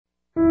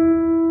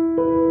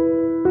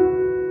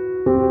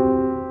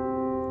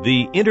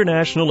The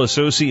International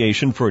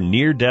Association for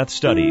Near-Death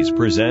Studies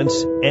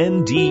presents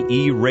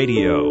NDE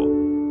Radio,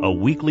 a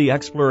weekly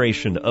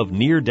exploration of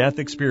near-death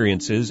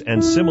experiences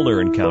and similar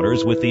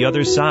encounters with the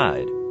other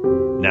side.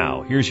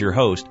 Now, here's your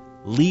host,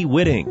 Lee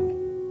Whitting.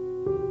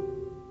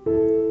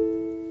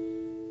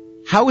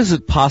 How is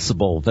it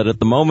possible that at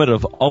the moment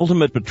of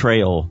ultimate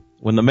betrayal,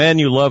 when the man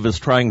you love is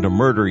trying to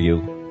murder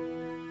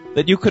you,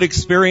 that you could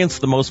experience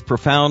the most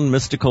profound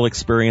mystical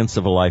experience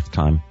of a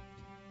lifetime?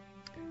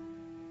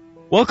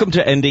 Welcome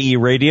to NDE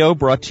Radio,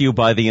 brought to you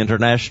by the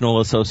International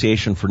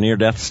Association for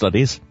Near-Death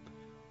Studies.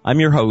 I'm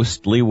your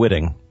host, Lee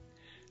Whitting.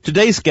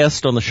 Today's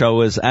guest on the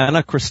show is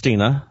Anna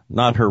Christina,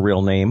 not her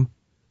real name,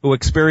 who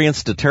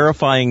experienced a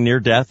terrifying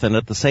near-death and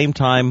at the same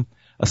time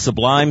a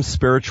sublime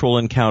spiritual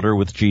encounter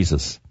with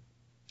Jesus.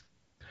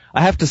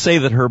 I have to say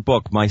that her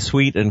book, My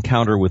Sweet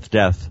Encounter with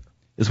Death,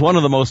 is one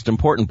of the most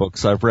important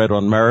books I've read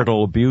on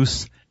marital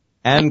abuse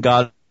and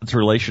God's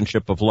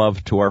relationship of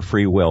love to our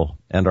free will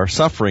and our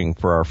suffering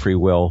for our free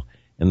will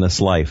in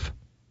this life.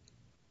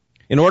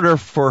 In order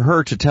for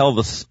her to tell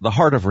the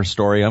heart of her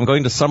story, I'm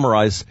going to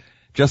summarize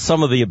just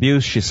some of the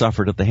abuse she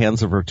suffered at the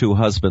hands of her two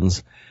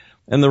husbands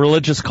and the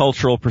religious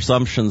cultural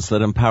presumptions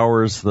that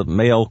empowers the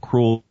male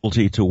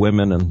cruelty to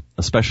women and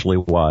especially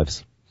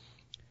wives.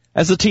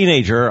 As a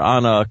teenager,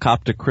 Anna, a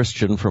Coptic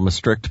Christian from a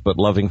strict but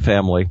loving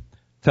family,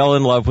 fell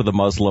in love with a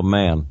Muslim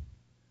man.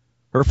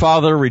 Her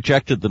father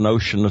rejected the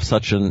notion of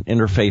such an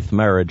interfaith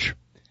marriage,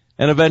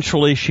 and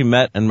eventually she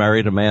met and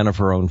married a man of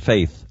her own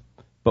faith,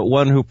 but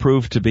one who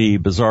proved to be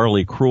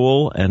bizarrely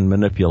cruel and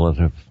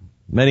manipulative.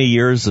 Many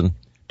years and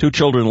 2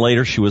 children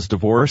later, she was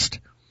divorced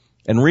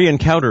and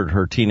re-encountered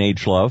her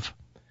teenage love.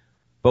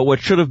 But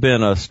what should have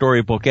been a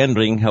storybook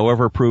ending,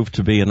 however, proved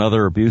to be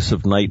another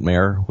abusive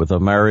nightmare with a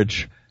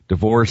marriage,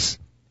 divorce,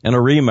 and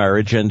a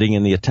remarriage ending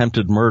in the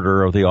attempted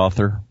murder of the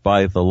author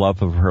by the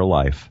love of her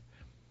life.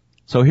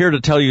 So here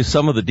to tell you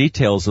some of the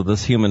details of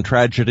this human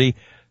tragedy,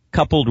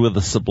 coupled with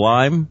the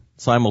sublime,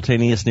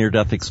 simultaneous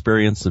near-death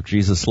experience of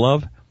Jesus'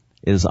 love,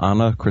 is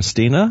Anna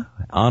Christina.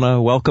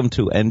 Anna, welcome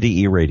to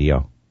NDE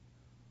Radio.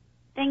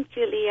 Thank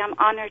you, Lee. I'm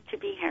honored to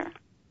be here.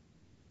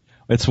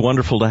 It's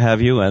wonderful to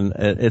have you, and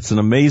it's an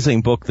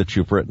amazing book that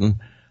you've written.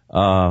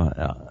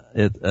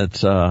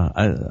 It's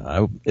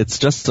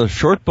just a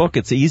short book.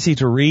 It's easy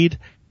to read,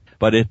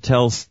 but it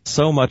tells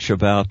so much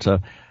about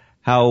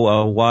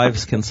how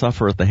wives can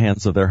suffer at the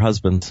hands of their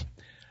husbands.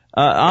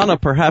 Anna,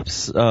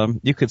 perhaps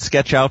you could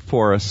sketch out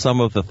for us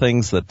some of the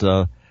things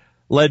that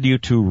led you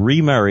to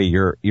remarry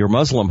your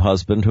Muslim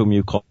husband, whom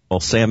you call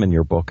Sam in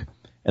your book,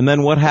 and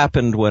then what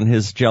happened when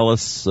his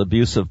jealous,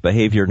 abusive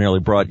behavior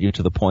nearly brought you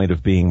to the point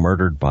of being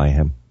murdered by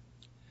him.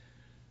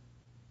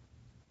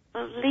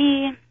 Well,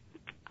 Lee,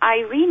 I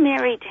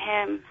remarried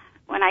him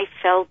when I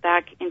fell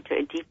back into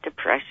a deep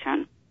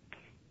depression,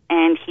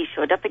 and he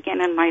showed up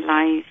again in my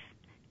life,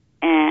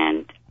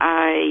 and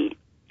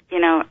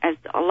as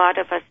a lot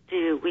of us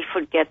do, we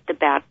forget the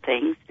bad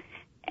things,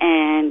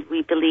 and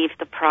we believe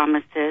the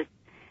promises,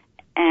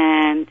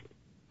 and,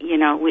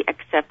 we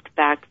accept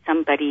back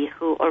somebody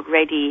who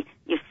already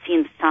you've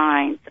seen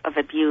signs of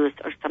abuse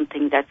or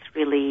something that's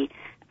really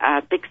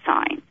big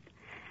signs.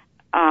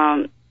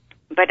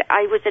 But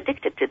I was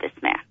addicted to this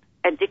man,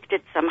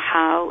 addicted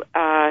somehow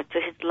to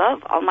his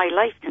love all my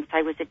life since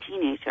I was a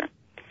teenager.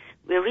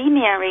 We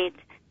remarried,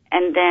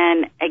 and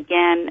then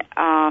again,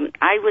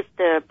 I was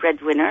the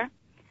breadwinner,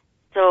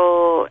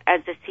 so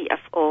as the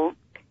CFO.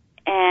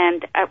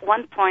 And at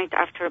one point,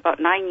 after about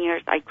 9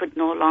 years, I could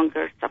no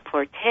longer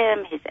support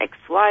him, his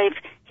ex-wife,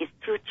 his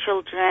 2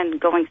 children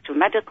going through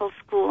medical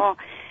school,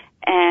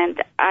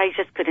 and I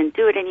just couldn't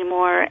do it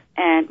anymore,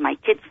 and my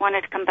kids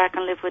wanted to come back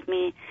and live with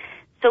me.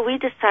 So we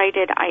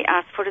decided, I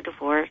asked for a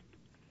divorce,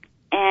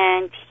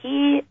 and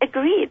he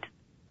agreed.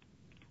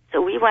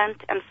 So we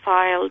went and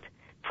filed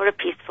for a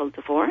peaceful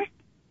divorce.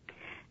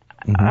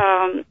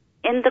 Mm-hmm.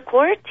 In the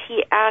court,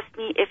 he asked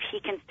me if he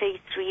can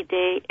stay 3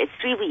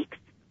 weeks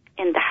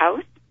in the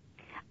house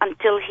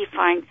until he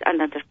finds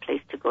another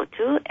place to go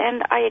to,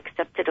 and I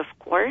accepted, of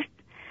course.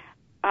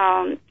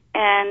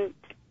 And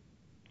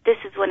this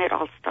is when it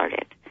all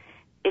started.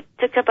 It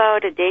took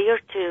about a day or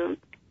two,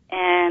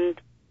 and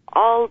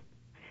all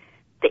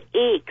the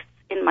aches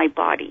in my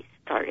body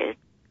started,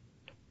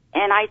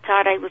 and I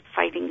thought I was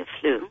fighting the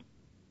flu.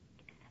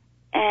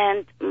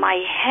 And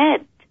my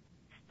head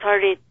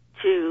started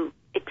to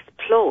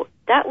explode.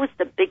 That was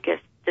the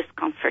biggest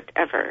discomfort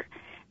ever.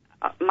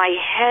 My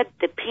head,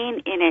 the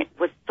pain in it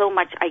was so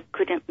much I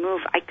couldn't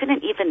move. I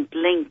couldn't even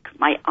blink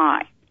my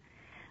eye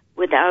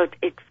without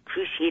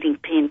excruciating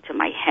pain to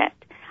my head.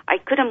 I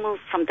couldn't move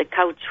from the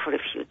couch for a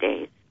few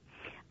days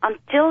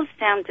until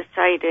Sam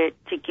decided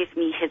to give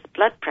me his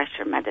blood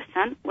pressure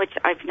medicine, which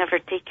I've never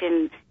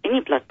taken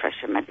any blood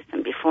pressure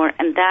medicine before,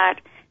 and that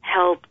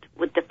helped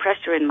with the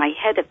pressure in my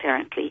head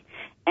apparently,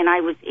 and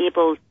I was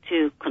able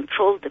to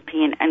control the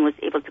pain and was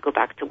able to go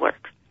back to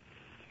work.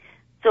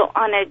 So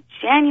on a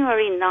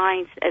January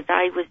 9th, as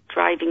I was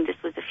driving,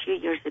 this was a few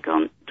years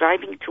ago,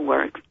 driving to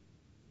work,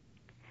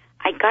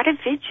 I got a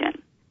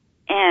vision.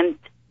 And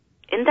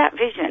in that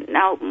vision,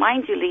 now,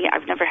 mind you, Lee,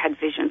 I've never had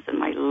visions in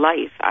my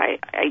life. I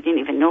didn't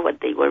even know what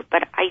they were,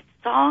 but I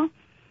saw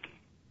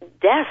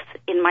death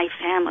in my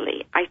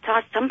family. I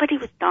thought somebody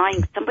was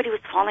dying, somebody was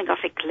falling off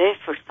a cliff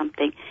or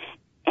something,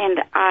 and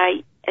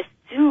I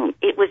assumed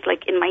it was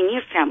like in my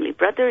near family,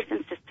 brothers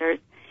and sisters,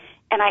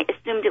 and I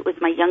assumed it was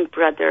my young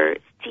brother,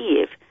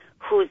 Steve,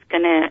 who's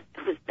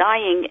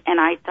dying, and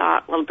I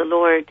thought, well, the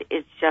Lord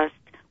is just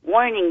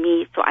warning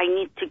me, so I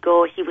need to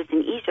go. He was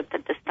in Egypt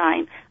at this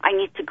time. I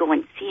need to go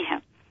and see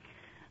him.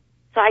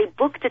 So I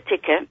booked a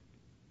ticket.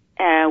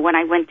 When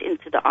I went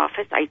into the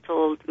office, I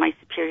told my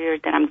superior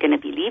that I'm going to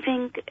be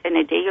leaving in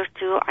a day or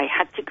two. I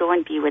had to go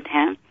and be with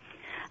him.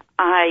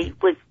 I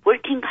was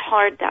working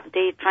hard that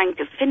day trying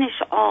to finish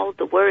all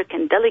the work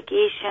and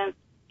delegation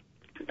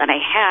that I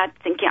had,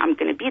 thinking I'm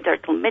going to be there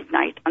till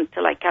midnight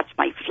until I catch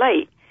my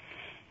flight.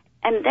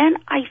 And then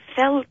I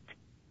felt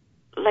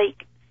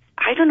like,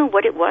 I don't know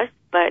what it was,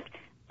 but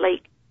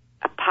like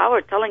a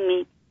power telling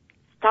me,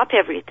 stop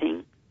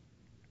everything,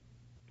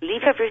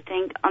 leave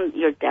everything on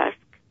your desk,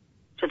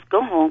 just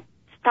go home,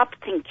 stop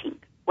thinking.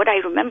 What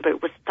I remember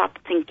was stop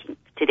thinking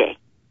today.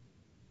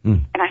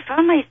 And I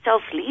found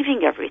myself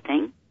leaving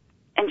everything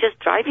and just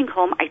driving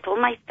home. I told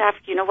my staff,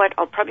 you know what,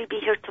 I'll probably be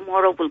here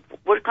tomorrow, we'll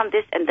work on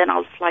this, and then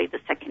I'll fly the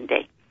second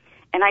day.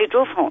 And I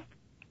drove home.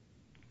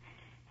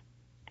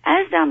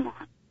 As I'm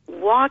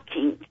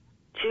walking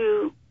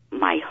to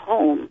my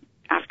home,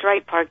 after I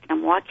parked,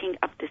 I'm walking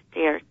up the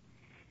stairs,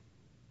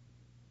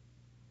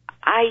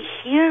 I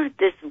hear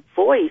this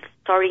voice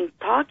starting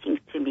talking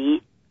to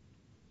me,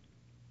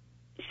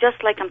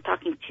 just like I'm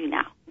talking to you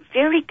now,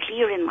 very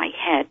clear in my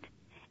head,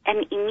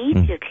 and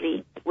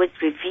immediately was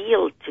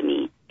revealed to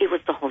me it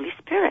was the Holy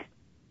Spirit,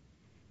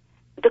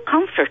 the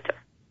Comforter.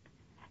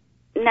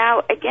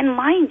 Now, again,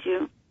 mind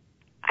you,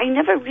 I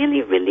never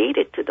really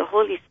related to the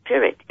Holy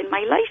Spirit in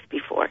my life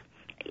before.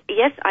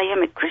 Yes, I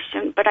am a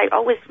Christian, but I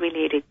always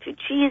related to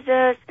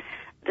Jesus,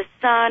 the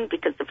Son,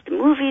 because of the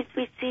movies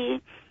we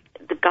see,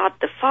 the God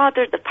the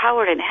Father, the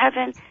power in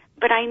heaven,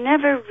 but I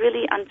never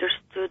really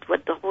understood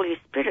what the Holy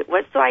Spirit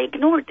was, so I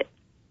ignored it.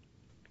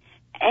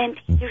 And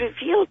he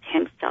revealed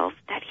himself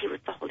that he was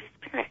the Holy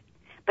Spirit.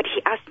 But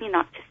he asked me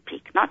not to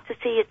speak, not to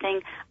say a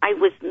thing. I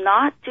was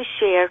not to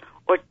share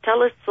or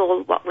tell a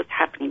soul what was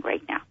happening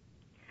right now.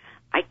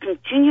 I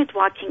continued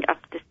walking up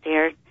the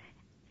stairs.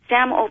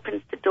 Sam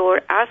opens the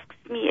door, asks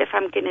me if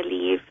I'm going to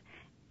leave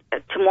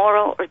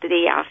tomorrow or the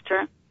day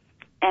after.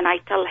 And I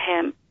tell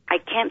him, I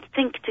can't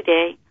think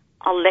today.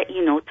 I'll let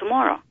you know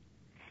tomorrow.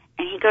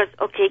 And he goes,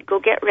 okay, go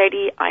get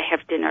ready. I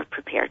have dinner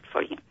prepared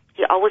for you.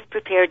 He always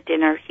prepared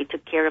dinner. He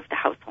took care of the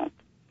household.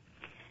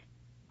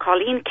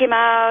 Colleen came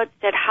out,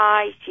 said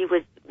hi. She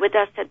was with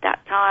us at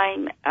that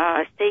time,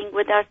 staying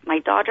with us, my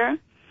daughter.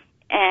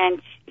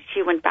 And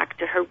she went back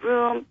to her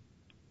room.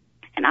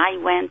 And I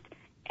went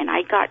and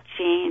I got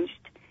changed.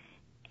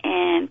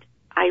 And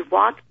I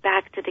walked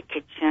back to the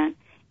kitchen.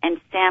 And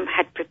Sam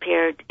had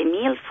prepared a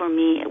meal for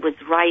me. It was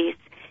rice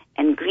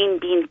and green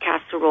bean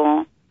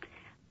casserole.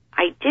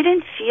 I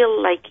didn't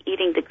feel like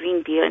eating the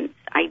green beans.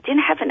 I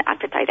didn't have an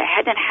appetite. I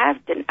hadn't had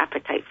an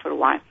appetite for a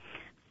while.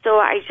 So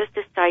I just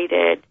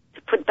decided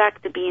to put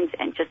back the beans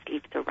and just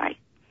leave the rice.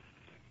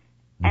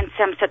 And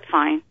Sam said,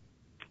 fine.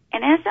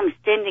 And as I'm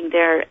standing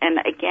there, and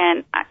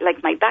again,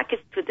 like my back is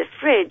to the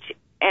fridge,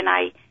 and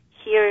I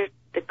hear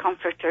the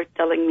Comforter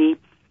telling me,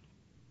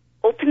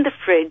 open the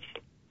fridge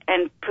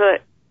and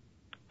put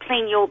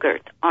plain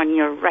yogurt on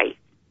your rice.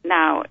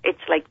 Now,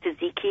 it's like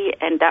tzatziki,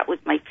 and that was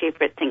my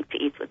favorite thing to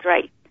eat with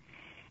rice.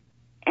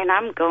 And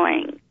I'm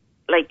going,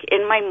 like,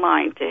 in my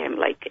mind to him,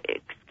 like,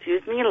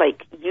 excuse me,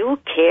 like, you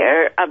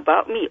care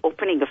about me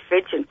opening a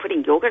fridge and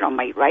putting yogurt on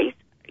my rice?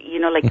 You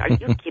know, like, are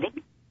you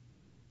kidding?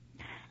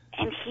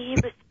 And he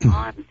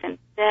responds and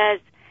says,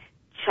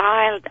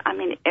 child, I'm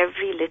in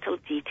every little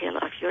detail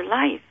of your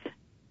life.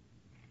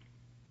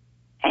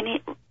 And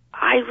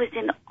I was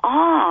in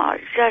awe,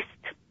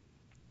 just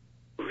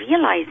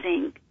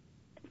realizing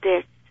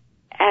this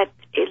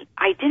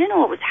I didn't know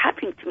what was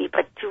happening to me,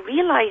 but to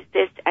realize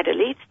this at a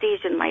late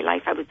stage in my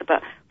life, I was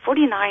about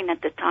 49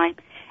 at the time,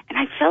 and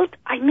I felt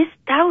I missed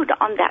out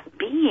on that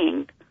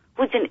being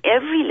who's in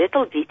every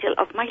little detail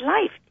of my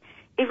life.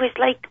 It was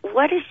like,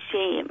 what a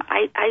shame.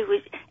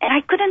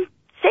 I couldn't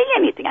say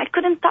anything. I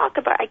couldn't talk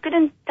about it. I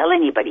couldn't tell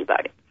anybody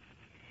about it.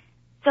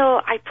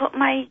 So I put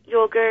my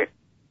yogurt,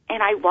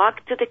 and I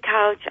walked to the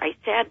couch. I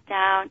sat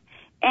down,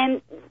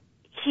 and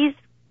he's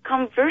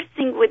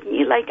conversing with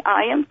me like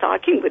I am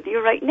talking with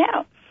you right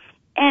now.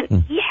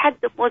 And he had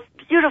the most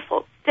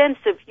beautiful sense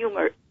of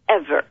humor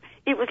ever.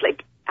 It was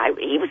like,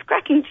 he was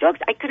cracking jokes.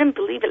 I couldn't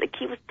believe it. Like,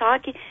 he was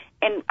talking,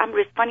 and I'm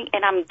responding,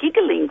 and I'm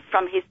giggling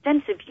from his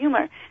sense of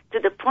humor to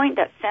the point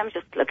that Sam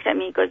just looked at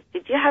me and goes,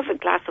 did you have a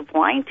glass of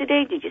wine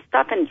today? Did you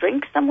stop and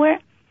drink somewhere?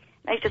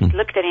 And I just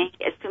looked at him.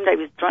 He assumed I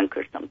was drunk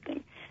or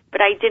something.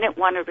 But I didn't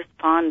want to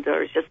respond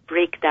or just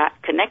break that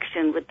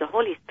connection with the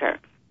Holy Spirit.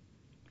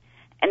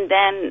 And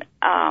then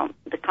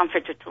the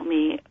Comforter told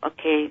me,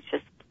 okay,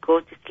 just go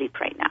to sleep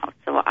right now.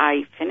 So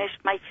I finished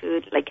my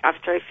food. Like,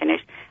 after I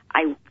finished,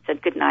 I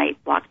said goodnight,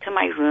 walked to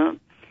my room,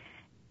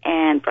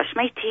 and brushed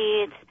my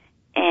teeth,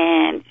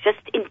 and just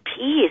in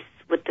peace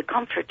with the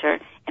comforter,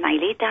 and I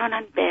laid down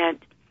on bed,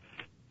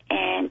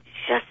 and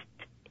just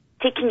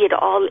taking it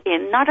all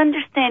in, not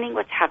understanding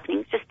what's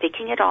happening, just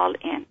taking it all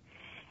in.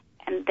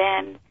 And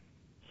then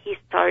he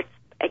starts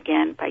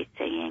again by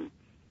saying,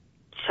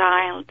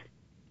 child,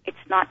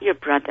 it's not your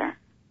brother,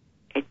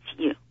 it's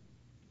you.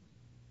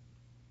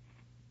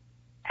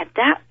 At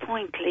that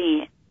point,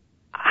 Lee,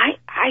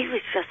 I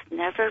was just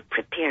never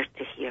prepared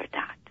to hear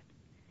that.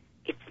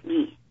 It's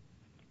me.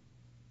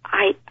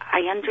 I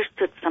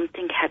understood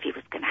something heavy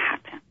was going to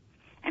happen.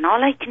 And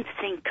all I can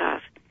think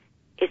of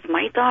is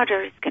my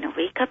daughter is going to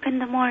wake up in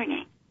the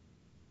morning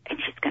and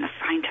she's going to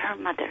find her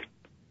mother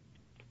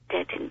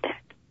dead in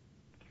bed.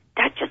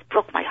 That just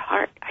broke my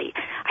heart. I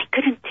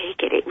couldn't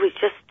take it. It was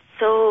just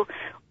so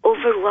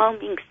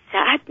overwhelming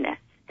sadness.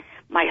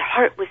 My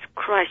heart was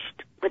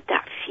crushed with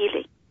that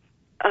feeling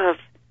of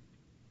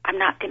I'm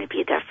not going to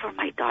be there for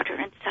my daughter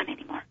and son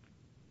anymore.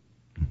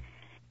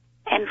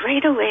 And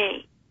right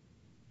away,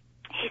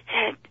 he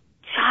said,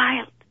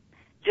 child,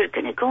 you're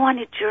going to go on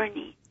a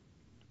journey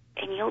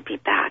and you'll be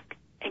back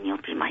and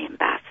you'll be my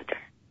ambassador.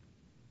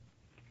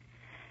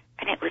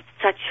 And it was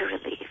such a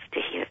relief to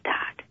hear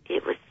that.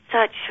 It was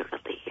such a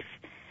relief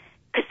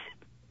because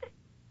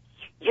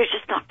you're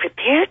just not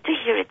prepared to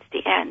hear it's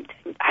the end.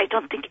 I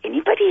don't think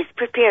anybody is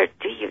prepared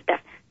to hear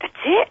that.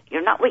 That's it.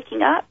 You're not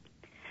waking up.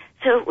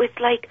 So it was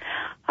like,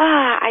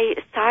 a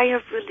sigh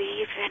of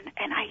relief,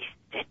 and I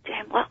said to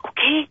him, well,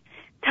 okay,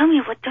 tell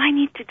me, what do I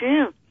need to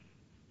do?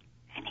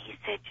 And he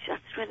said,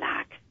 just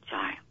relax,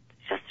 child,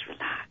 just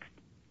relax.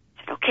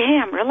 I said, okay,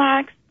 I'm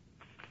relaxed.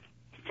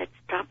 He said,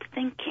 stop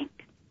thinking.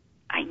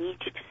 I need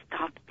you to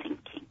stop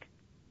thinking.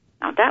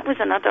 Now, that was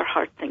another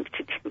hard thing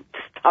to do, to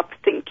stop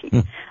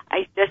thinking.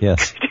 I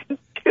just couldn't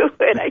do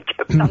it. I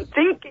kept on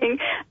thinking,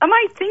 am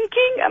I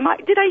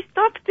thinking? Did I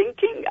stop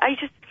thinking?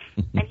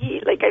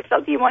 And I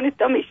felt he wanted to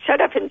tell me,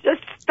 shut up and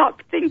just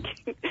stop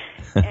thinking.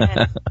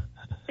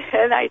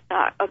 And I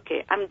thought,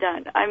 okay, I'm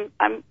done.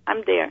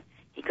 I'm there.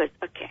 He goes,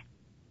 okay,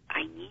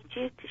 I need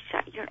you to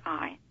shut your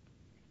eyes,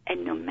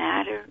 and no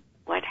matter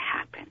what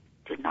happens,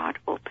 do not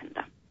open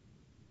them.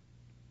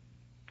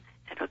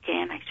 I said, okay,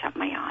 and I shut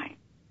my eyes.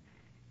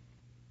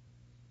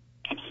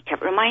 And he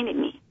kept reminding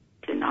me,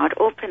 do not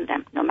open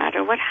them, no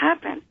matter what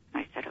happens.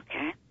 I said,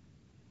 okay.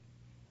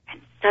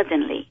 And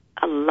suddenly,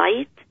 a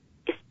light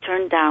is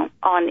turned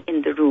on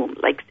in the room,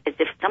 like as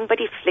if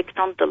somebody flicked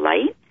on the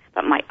light,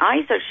 but my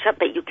eyes are shut,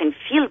 but you can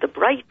feel the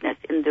brightness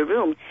in the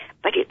room.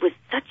 But it was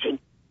such a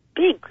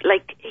big,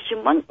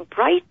 humongous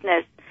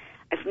brightness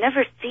I've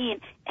never seen,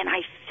 and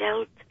I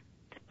felt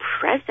the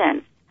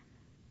presence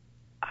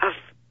of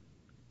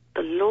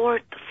the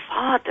Lord, the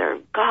Father,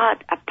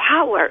 God, a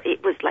power.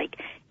 It was like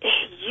a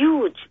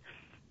huge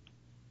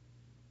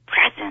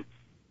presence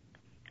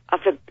of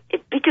a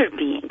bigger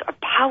being, a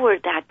power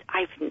that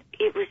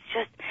it was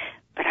just,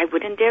 but I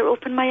wouldn't dare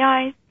open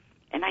my eyes,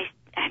 and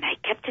I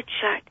kept it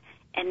shut,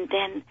 and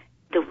then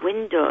the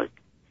windows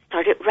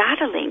started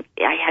rattling.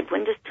 I had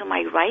windows to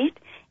my right,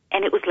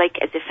 and it was like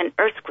as if an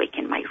earthquake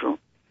in my room.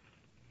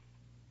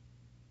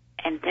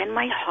 And then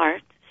my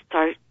heart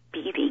started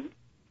beating,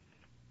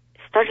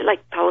 started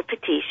like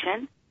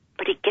palpitation,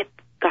 but it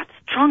got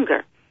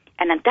stronger.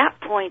 And at that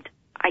point,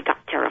 I got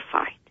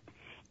terrified.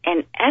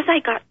 And as I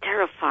got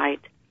terrified,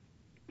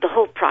 the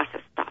whole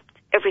process stopped.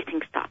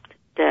 Everything stopped.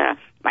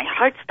 My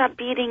heart stopped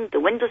beating, the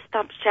windows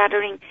stopped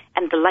shattering,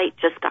 and the light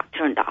just got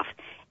turned off.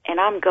 And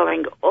I'm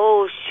going,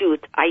 oh,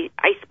 shoot, I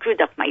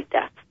screwed up my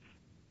death.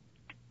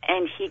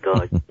 And he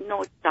goes,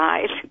 no,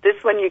 child,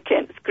 this one you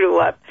can't screw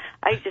up.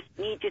 I just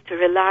need you to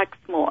relax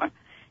more.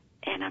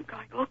 And I'm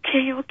going,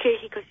 okay.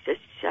 He goes,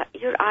 just shut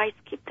your eyes,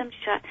 keep them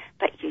shut,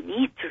 but you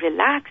need to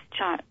relax,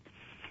 child.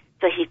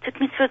 So he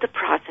took me through the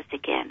process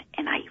again,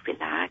 and I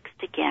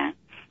relaxed again,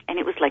 and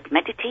it was like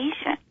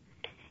meditation.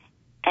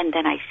 And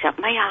then I shut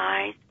my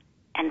eyes,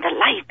 and the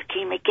light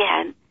came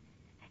again,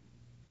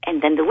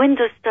 and then the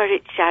windows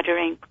started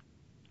shattering,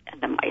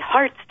 and then my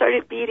heart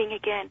started beating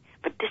again,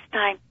 but this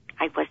time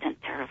I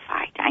wasn't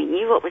terrified. I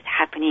knew what was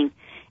happening,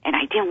 and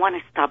I didn't want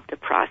to stop the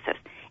process.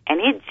 And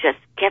it just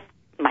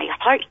my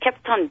heart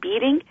kept on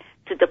beating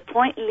to the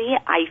point, Lee,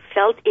 I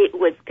felt it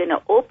was going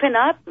to open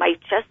up, my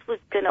chest was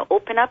going to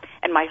open up,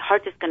 and my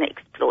heart is going to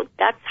explode.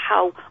 That's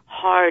how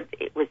hard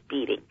it was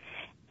beating.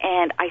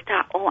 And I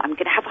thought, I'm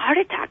going to have a heart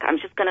attack. I'm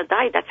just going to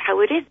die. That's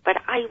how it is. But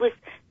I was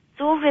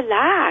so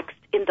relaxed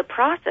in the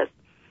process.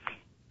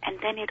 And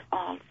then it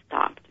all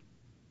stopped.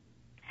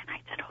 And I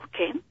said,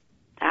 okay,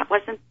 that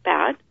wasn't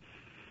bad.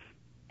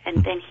 And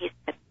then he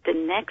said, the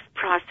next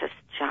process,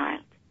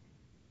 child,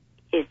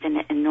 is an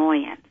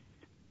annoyance.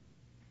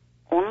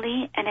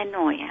 Only an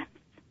annoyance.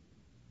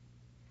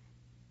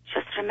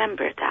 Just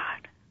remember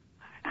that.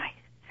 And I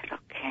said,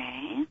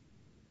 okay.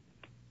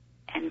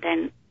 And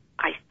then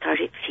I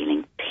started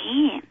feeling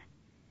pain.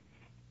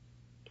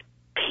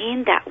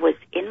 Pain that was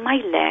in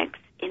my legs,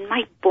 in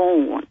my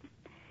bones.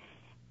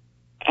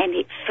 And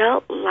it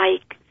felt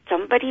like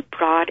somebody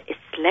brought a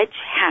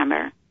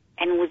sledgehammer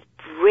and was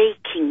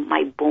breaking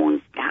my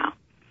bones down.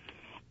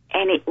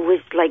 And it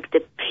was like the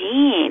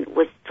pain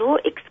was so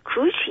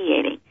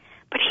excruciating.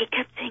 But he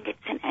kept saying,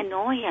 it's an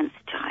annoyance,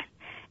 child.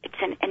 It's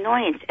an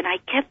annoyance. And I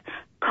kept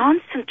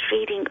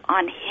concentrating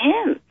on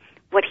him,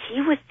 what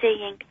he was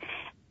saying.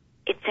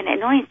 It's an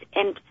annoyance.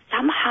 And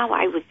somehow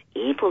I was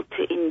able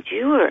to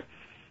endure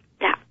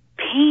that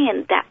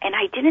pain. And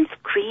I didn't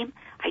scream.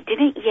 I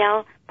didn't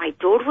yell. My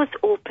door was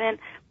open.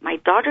 My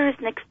daughter is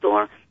next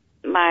door.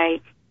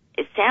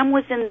 Sam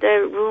was in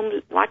the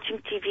room watching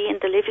TV in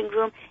the living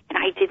room, and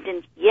I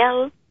didn't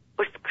yell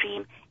or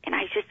scream, and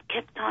I just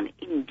kept on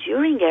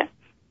enduring it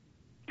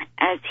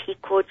as he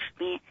coached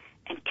me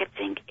and kept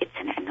saying, it's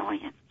an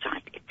annoyance,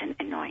 child, it's an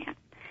annoyance.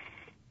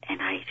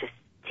 And I just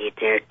stayed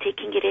there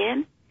taking it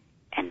in,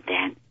 and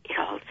then it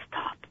all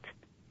stopped,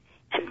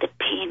 and the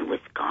pain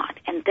was gone,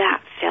 and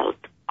that felt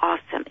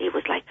awesome. It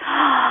was like,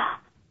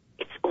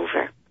 it's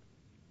over.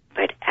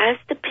 But as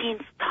the pain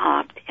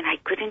stopped and I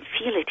couldn't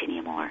feel it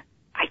anymore,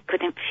 I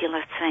couldn't feel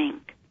a thing.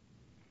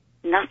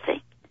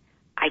 Nothing.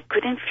 I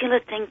couldn't feel a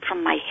thing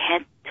from my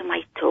head to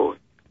my toes.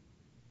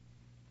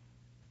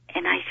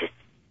 And I just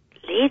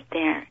laid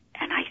there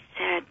and I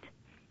said,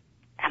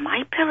 am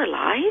I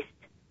paralyzed?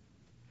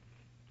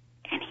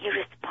 And he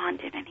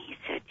responded and he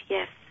said,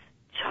 yes,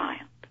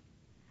 child.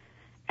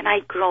 And I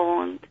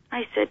groaned.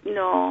 I said,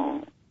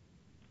 no.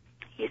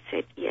 He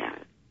said, yes.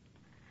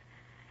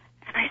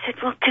 And I said,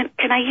 well,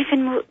 can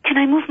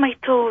I move my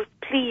toes,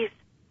 please?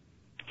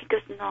 He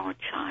goes, no,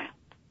 child.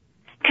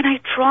 Can I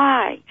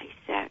try? I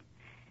said.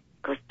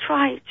 He goes,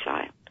 try,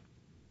 child.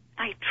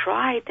 I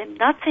tried and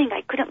nothing.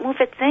 I couldn't move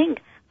a thing.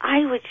 I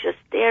was just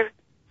there,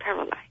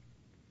 paralyzed.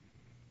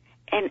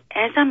 And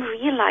as I'm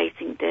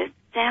realizing this,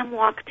 Sam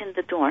walked in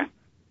the door.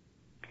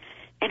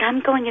 And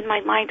I'm going in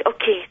my mind,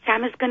 okay,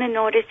 Sam is going to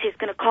notice. He's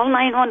going to call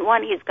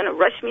 911. He's going to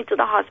rush me to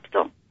the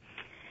hospital.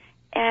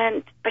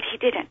 But he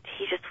didn't.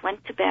 He just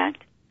went to bed.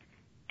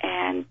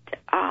 And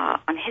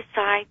on his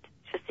side,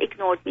 just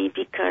ignored me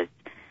because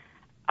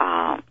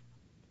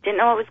didn't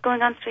know what was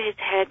going on through his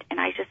head, and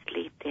I just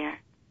laid there.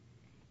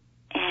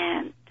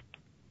 And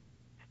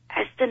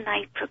as the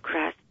night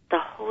progressed, the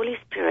Holy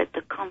Spirit,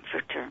 the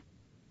Comforter,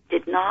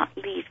 did not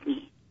leave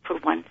me for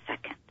 1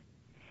 second.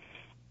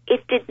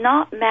 It did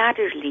not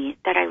matter, Lee,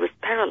 that I was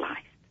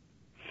paralyzed.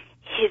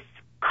 His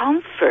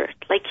comfort,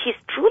 like he's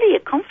truly a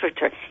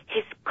comforter,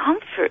 his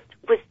comfort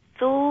was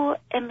so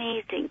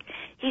amazing.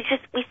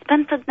 We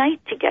spent the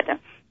night together.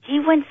 He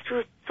went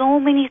through so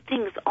many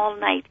things all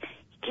night.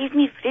 He gave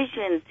me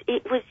visions.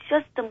 It was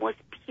just the most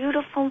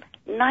beautiful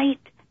night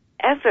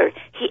ever.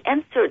 He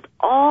answered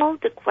all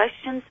the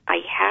questions I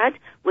had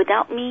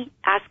without me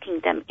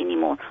asking them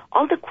anymore.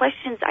 All the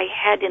questions I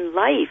had in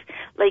life,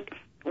 like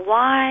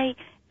why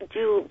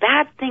do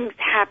bad things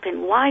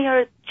happen? Why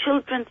are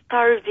children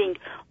starving?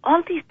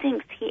 All these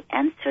things, he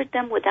answered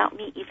them without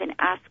me even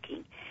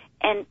asking.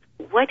 And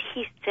what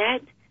he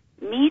said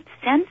made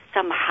sense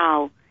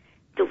somehow,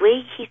 the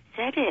way he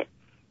said it,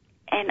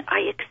 and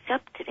I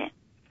accepted it.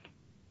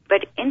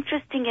 But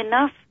interesting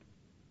enough,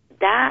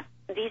 that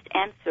these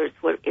answers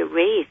were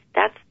erased.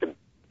 That's the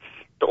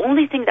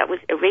only thing that was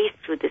erased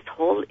through this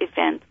whole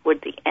event were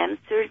the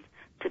answers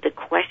to the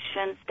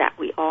questions that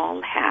we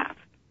all have.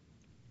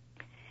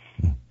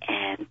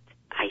 And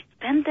I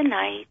spent the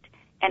night,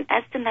 and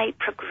as the night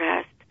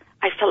progressed,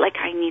 I felt like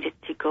I needed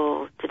to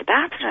go to the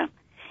bathroom.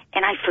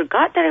 And I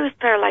forgot that I was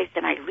paralyzed,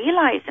 and I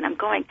realized, and I'm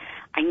going,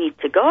 I need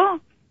to go.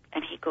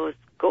 And he goes,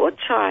 go,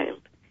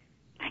 child.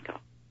 I go,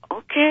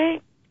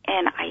 okay.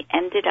 And I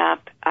ended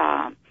up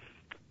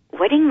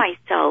wetting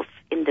myself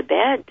in the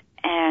bed,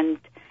 and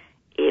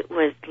it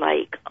was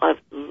like a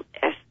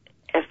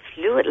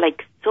fluid,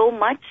 like so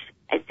much,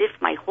 as if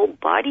my whole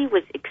body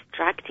was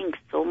extracting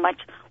so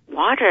much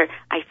water,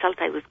 I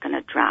felt I was going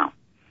to drown.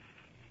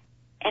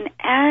 And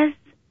as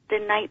the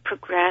night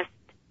progressed,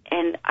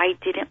 and I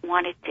didn't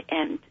want it to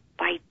end,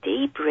 by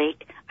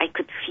daybreak, I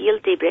could feel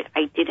daybreak.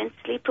 I didn't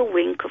sleep a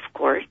wink, of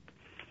course.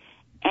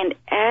 And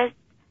as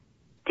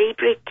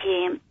daybreak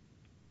came,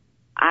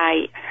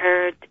 I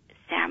heard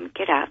Sam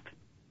get up.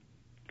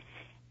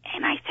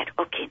 And I said,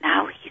 okay,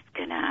 now he's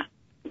going to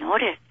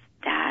notice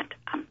that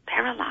I'm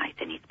paralyzed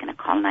and he's going to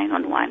call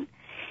 911.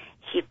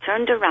 He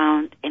turned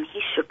around and he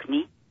shook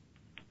me,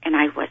 and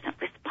I wasn't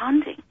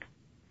responding.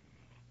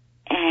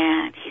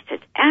 And he said,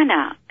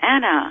 Anna,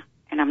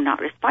 and I'm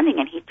not responding.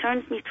 And he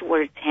turns me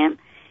towards him,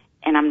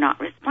 and I'm not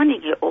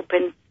responding. He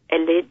opens a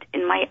lid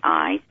in my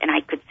eyes, and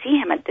I could see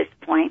him at this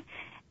point.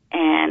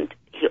 And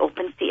he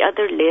opens the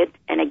other lid,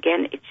 and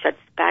again, it shuts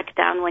back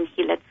down when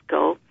he lets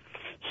go.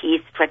 He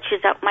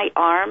stretches out my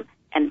arm,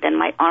 and then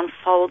my arm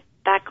falls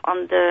back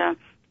on the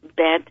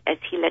bed as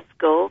he lets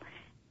go.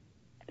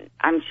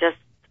 I'm just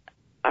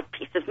a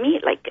piece of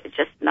meat, like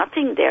just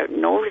nothing there,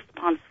 no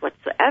response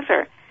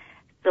whatsoever.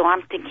 So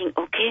I'm thinking,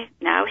 okay,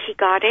 now he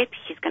got it.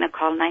 He's going to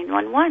call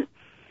 911.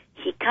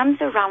 He comes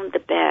around the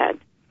bed,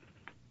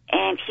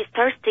 and he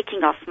starts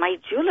taking off my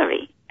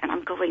jewelry. And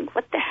I'm going,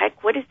 what the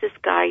heck? What is this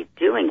guy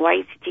doing? Why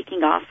is he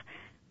taking off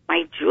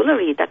my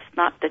jewelry? That's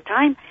not the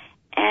time.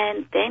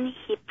 And then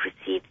he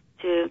proceeds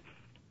to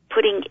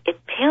putting a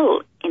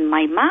pill in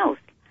my mouth.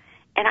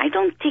 And I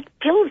don't take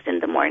pills in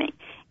the morning.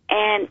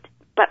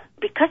 But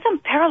because I'm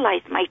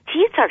paralyzed, my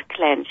teeth are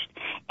clenched,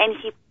 and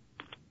he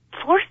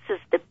forces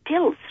the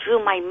pill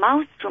through my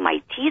mouth, through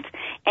my teeth,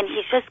 and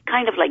he just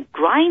kind of like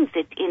grinds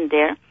it in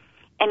there,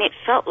 and it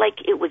felt like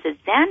it was a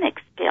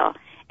Xanax pill.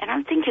 And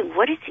I'm thinking,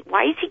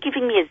 why is he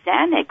giving me a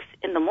Xanax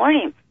in the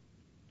morning?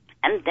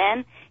 And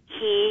then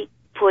he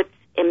puts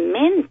a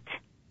mint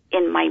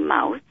in my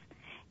mouth,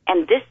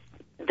 and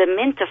the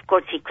mint, of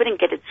course, he couldn't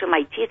get it through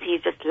my teeth. He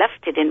just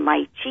left it in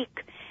my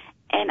cheek.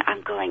 And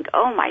I'm going,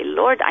 oh, my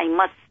Lord, I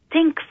must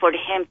think for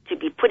him to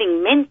be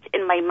putting mint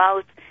in my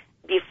mouth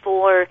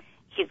before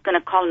he's going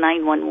to call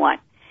 911.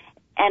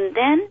 And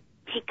then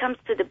he comes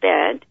to the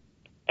bed,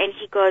 and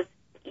he goes,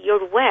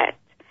 you're wet.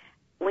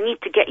 We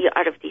need to get you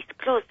out of these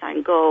clothes.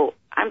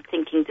 I'm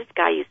thinking, this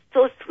guy is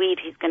so sweet.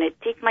 He's going to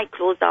take my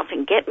clothes off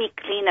and get me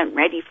clean and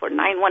ready for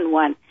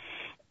 911.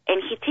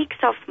 And he takes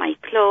off my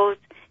clothes,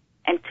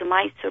 and to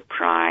my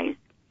surprise,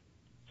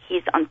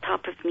 he's on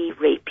top of me,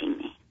 raping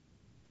me.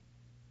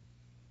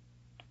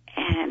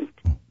 And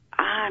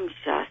I'm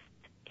just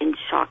in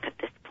shock at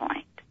this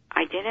point.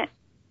 I didn't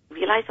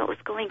realize what was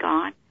going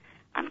on.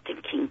 I'm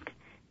thinking,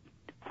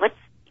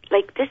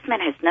 this man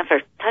has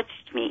never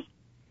touched me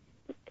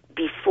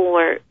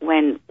before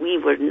when we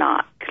were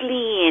not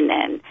clean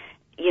and,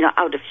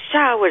 out of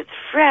showers,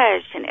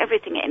 fresh and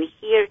everything. And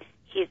here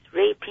he's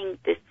raping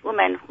this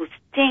woman who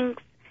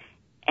stinks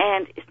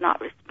and is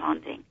not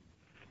responding.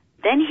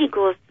 Then he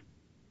goes,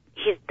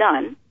 he's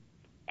done,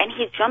 and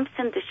he jumps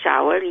in the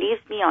shower,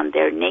 leaves me on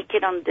there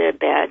naked on the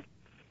bed,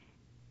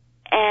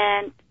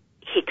 and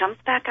he comes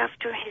back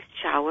after his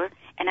shower,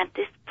 and at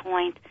this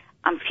point,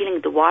 I'm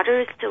feeling the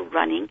water is still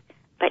running,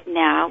 but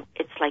now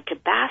it's like a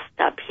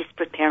bathtub. He's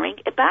preparing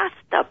a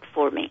bathtub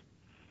for me.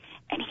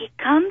 And he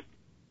comes,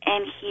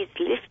 and he's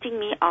lifting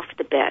me off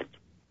the bed.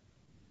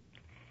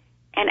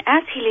 And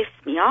as he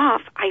lifts me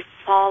off, I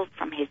fall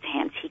from his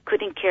hands. He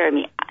couldn't carry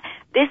me.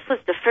 This was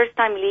the first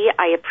time, Lee,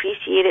 I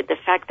appreciated the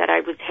fact that I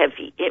was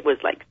heavy. It was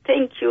like,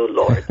 thank you,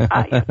 Lord,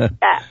 I am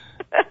fat.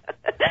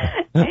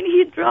 And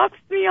he drops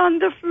me on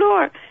the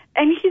floor.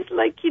 And he's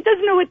like, he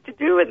doesn't know what to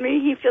do with me.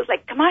 He feels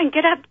like, come on,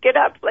 get up.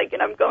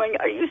 And I'm going,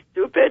 are you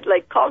stupid?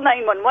 Call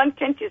 911.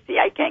 Can't you see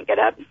I can't get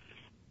up?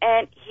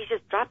 And he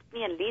just drops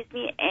me and leaves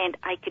me, and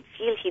I could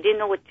feel he didn't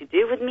know what to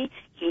do with me.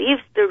 He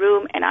leaves the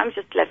room, and I'm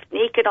just left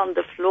naked on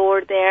the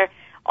floor there,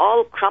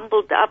 all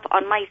crumbled up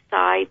on my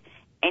side.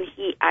 And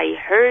I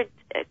heard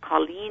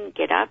Colleen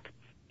get up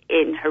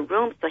in her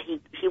room, so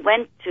he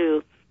went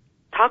to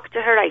talk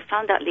to her. I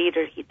found out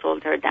later he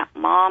told her that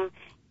Mom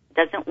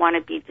doesn't want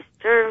to be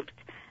disturbed.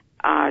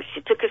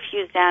 She took a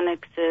few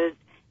Xanaxes,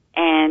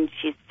 and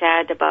she's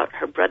sad about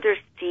her brother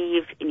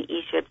Steve in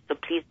Egypt, so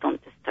please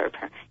don't disturb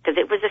her. Because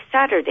it was a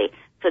Saturday,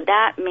 so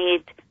that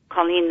made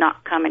Colleen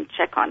not come and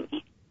check on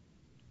me.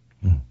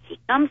 He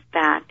comes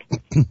back,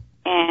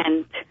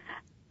 and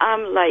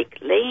I'm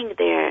laying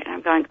there, and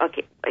I'm going,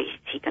 okay, is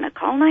he going to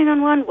call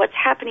 911? What's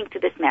happening to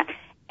this man?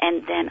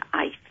 And then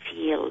I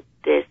feel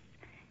this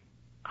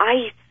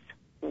ice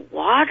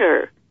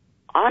water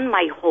on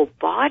my whole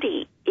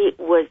body. It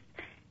was,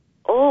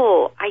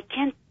 I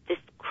can't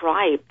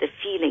describe the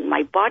feeling.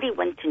 My body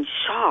went in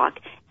shock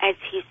as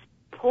he's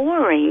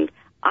pouring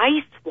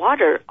ice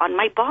water on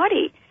my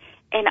body.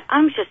 And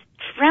I'm just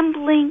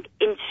trembling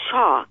in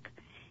shock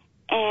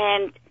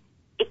and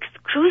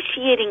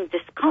excruciating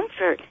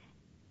discomfort.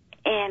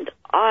 And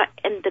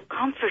the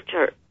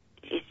comforter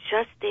is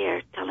just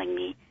there telling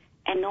me,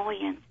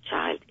 annoyance,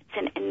 child. It's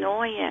an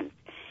annoyance.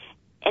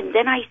 And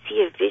then I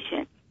see a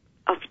vision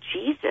of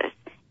Jesus'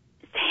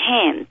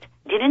 hand.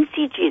 Didn't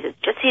see Jesus,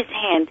 just his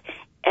hand,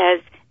 as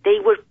they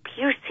were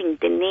piercing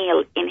the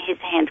nail in his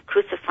hand,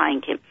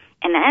 crucifying him.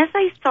 And as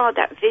I saw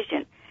that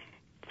vision,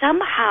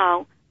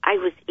 somehow I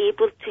was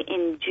able to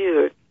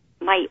endure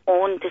my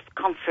own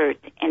discomfort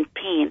and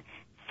pain,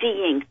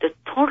 seeing the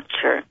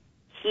torture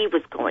he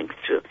was going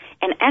through.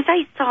 And as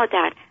I saw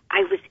that,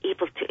 I was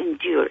able to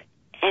endure.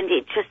 And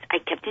I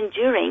kept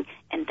enduring,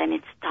 and then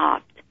it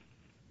stopped.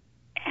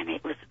 And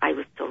I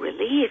was so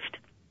relieved.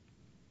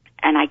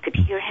 And I could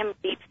hear him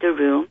leave the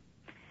room.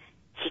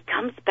 He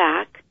comes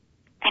back,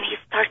 and he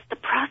starts the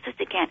process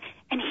again.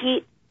 And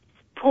he's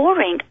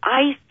pouring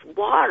ice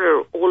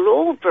water all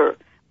over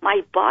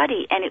my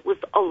body, and it was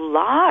a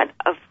lot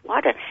of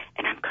water.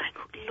 And I'm going,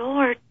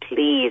 Lord,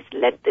 please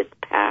let this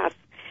pass.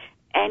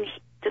 And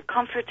the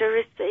comforter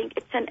is saying,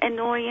 it's an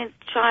annoyance,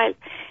 child.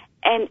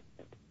 And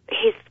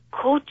his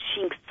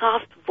coaching,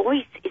 soft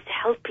voice is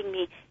helping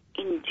me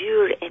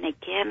endure. And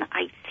again,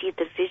 I see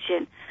the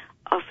vision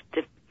of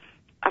the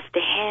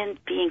hand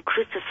being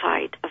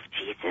crucified of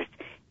Jesus,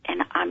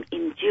 and I'm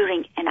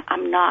enduring, and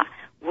I'm not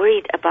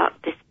worried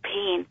about this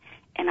pain.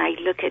 And I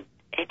look at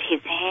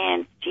his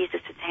hands,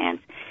 Jesus' hands,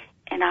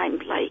 and I'm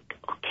like,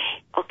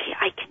 okay,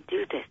 I can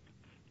do this.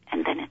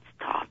 And then it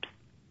stops.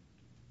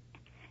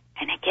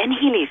 And again,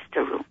 he leaves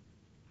the room.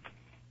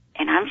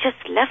 And I'm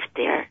just left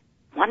there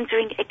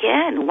wondering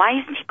again, why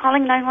isn't he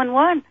calling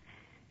 911?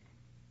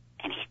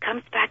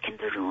 comes back in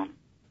the room,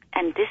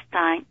 and this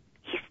time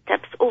he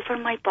steps over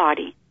my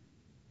body,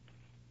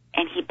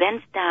 and he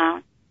bends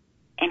down,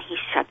 and he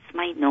shuts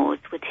my nose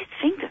with his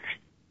fingers.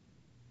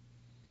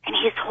 And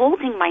he's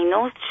holding my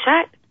nose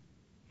shut,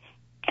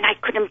 and I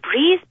couldn't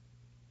breathe.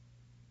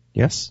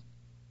 Yes.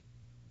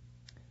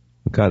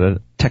 We've got a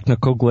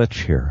technical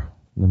glitch here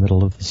in the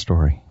middle of the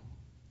story.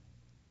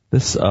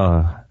 This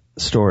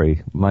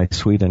story, My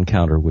Sweet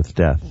Encounter with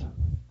Death,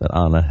 that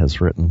Anna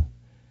has written,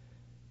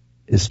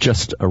 is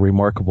just a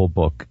remarkable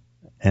book,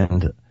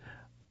 and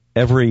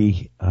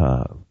every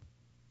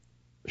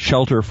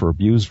shelter for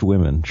abused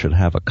women should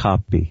have a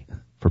copy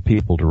for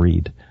people to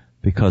read,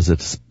 because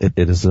it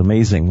is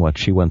amazing what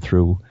she went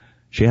through.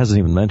 She hasn't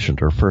even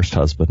mentioned her first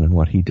husband and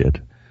what he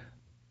did.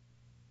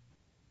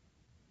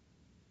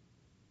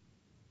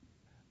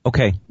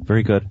 Okay,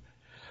 very good.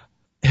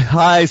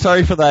 Hi,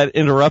 sorry for that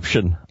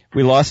interruption.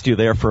 We lost you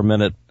there for a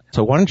minute.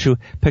 So why don't you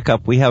pick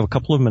up? We have a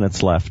couple of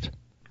minutes left.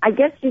 I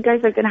guess you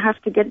guys are going to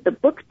have to get the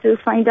book to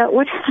find out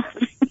what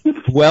happened.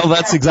 Well,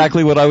 that's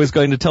exactly what I was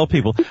going to tell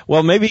people.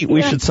 Well, maybe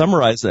we should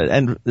summarize it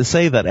and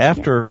say that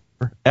after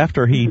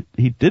he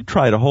did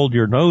try to hold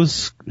your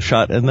nose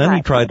shut, and then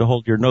he tried to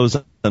hold your nose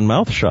and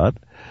mouth shut.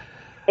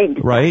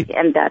 Exactly. Right?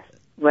 And that's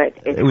what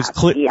it was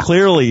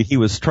clearly he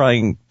was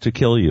trying to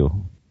kill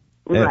you.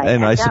 Right.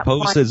 And I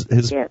suppose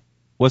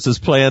was his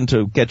plan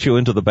to get you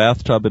into the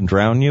bathtub and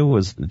drown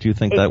you? Do you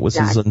think that was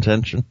his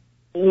intention?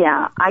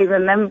 Yeah, I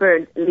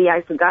remembered, Lee,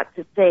 I forgot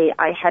to say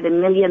I had $1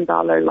 million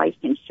life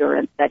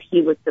insurance, that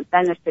he was the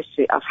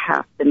beneficiary of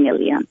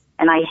 $500,000,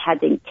 and I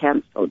hadn't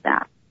canceled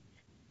that.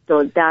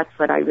 So that's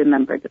what I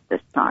remembered at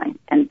this time,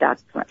 and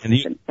that's what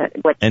he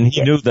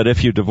knew that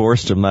if you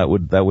divorced him,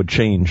 that would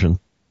change, and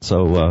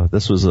so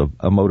this was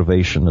a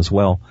motivation as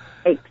well.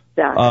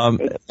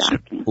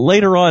 Exactly.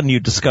 Later on, you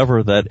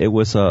discover that it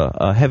was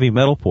a heavy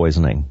metal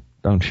poisoning,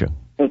 don't you?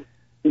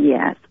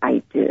 Yes,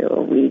 I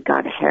do. We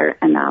got hair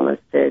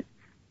analysis,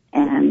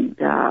 and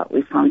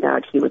we found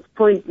out he was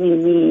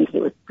poisoning me. He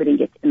was putting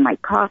it in my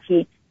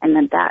coffee, and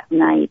then that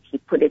night he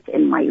put it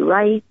in my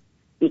rice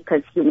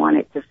because he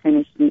wanted to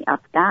finish me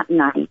up that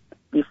night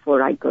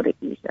before I go to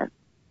Egypt.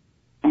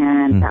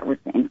 And that was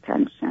the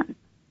intention.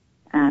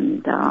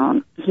 And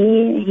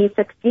he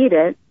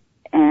succeeded.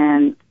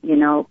 And,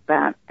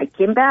 but I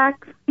came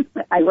back.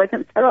 I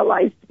wasn't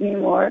paralyzed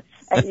anymore.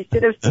 And you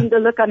should have seen the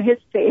look on his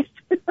face.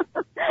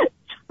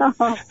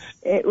 So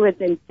it was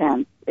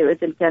intense. It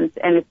was intense.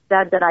 And it's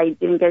sad that I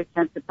didn't get a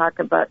chance to talk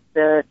about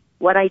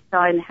what I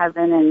saw in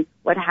heaven and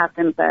what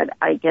happened, but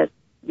I guess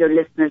your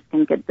listeners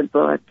can get the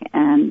book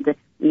and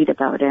read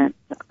about it.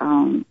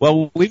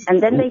 Well, we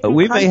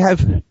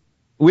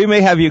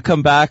may have you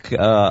come back,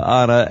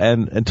 Anna,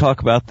 and talk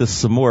about this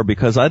some more,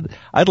 because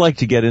I'd like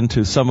to get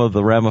into some of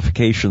the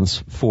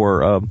ramifications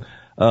for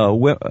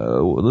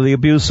the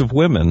abuse of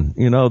women.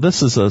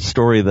 This is a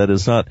story that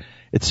is not,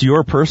 it's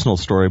your personal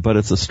story, but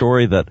it's a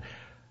story that,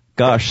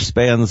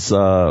 spans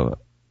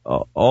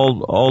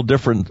all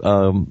different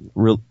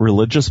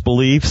religious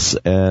beliefs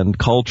and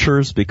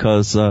cultures,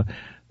 because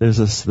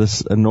there's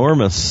this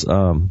enormous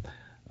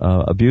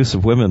abuse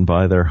of women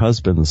by their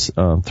husbands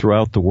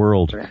throughout the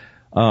world.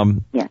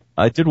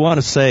 I did want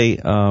to say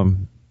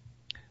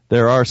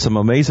there are some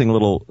amazing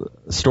little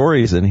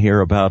stories in here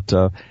about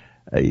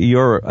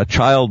you're a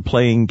child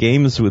playing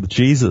games with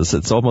Jesus.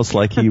 It's almost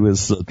like he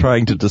was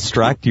trying to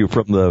distract you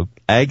from the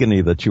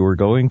agony that you were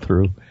going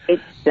through.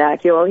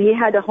 Exactly. Well, he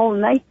had a whole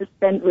night to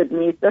spend with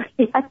me, so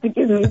he had to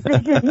give me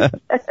visions.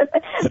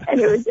 And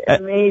it was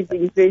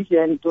amazing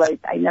visions. Like,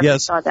 I never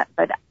saw that,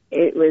 but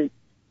it was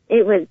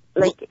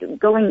like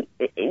going,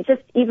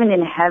 just even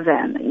in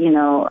heaven,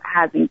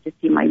 having to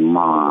see my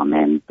mom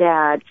and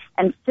dad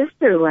and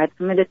sister who had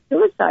committed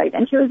suicide,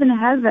 and she was in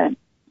heaven.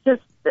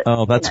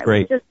 That's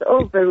great. Just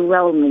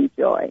overwhelming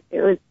joy.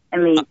 It was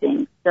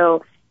amazing.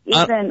 So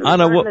even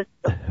Anna, go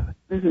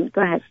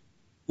ahead.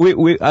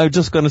 I was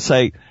just going to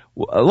say,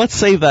 let's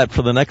save that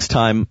for the next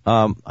time.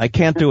 I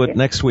can't do it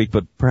next week,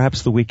 but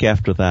perhaps the week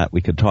after that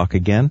we could talk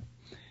again.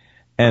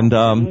 And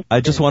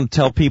I just want to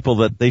tell people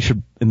that they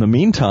should, in the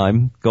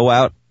meantime, go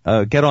out,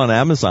 get on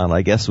Amazon,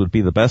 I guess would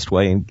be the best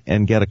way,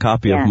 and get a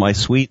copy of My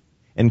Sweet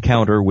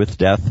Encounter with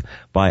Death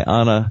by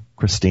Anna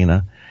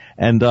Christina.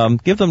 And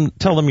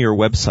tell them your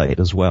website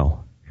as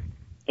well.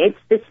 It's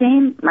the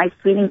same,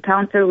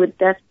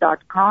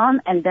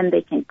 mysweetencounterwithdeath.com, and then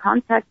they can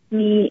contact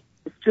me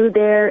through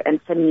there and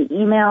send me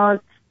emails,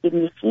 give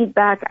me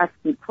feedback, ask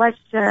me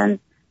questions.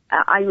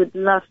 I would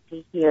love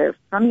to hear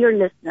from your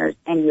listeners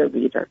and your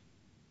readers.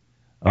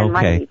 And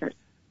my readers.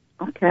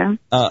 Okay.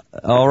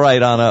 All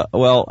right, Anna.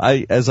 Well,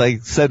 as I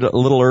said a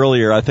little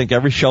earlier, I think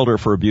every shelter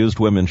for abused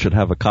women should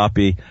have a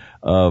copy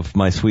of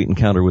My Sweet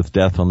Encounter with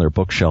Death on their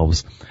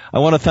bookshelves. I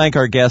want to thank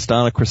our guest,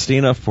 Anna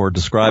Christina, for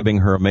describing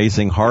her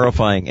amazing,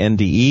 horrifying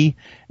NDE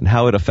and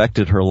how it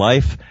affected her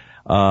life.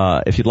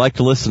 If you'd like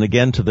to listen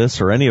again to this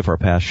or any of our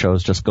past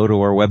shows, just go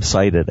to our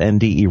website at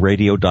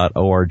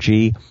nderadio.org.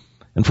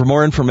 And for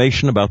more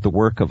information about the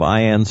work of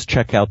IANDS,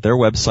 check out their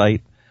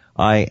website,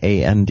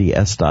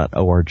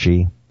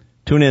 iands.org.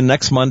 Tune in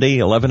next Monday,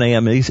 11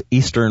 a.m.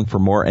 Eastern for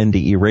more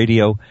NDE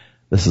Radio.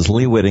 This is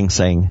Lee Whitting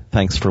saying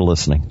thanks for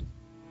listening.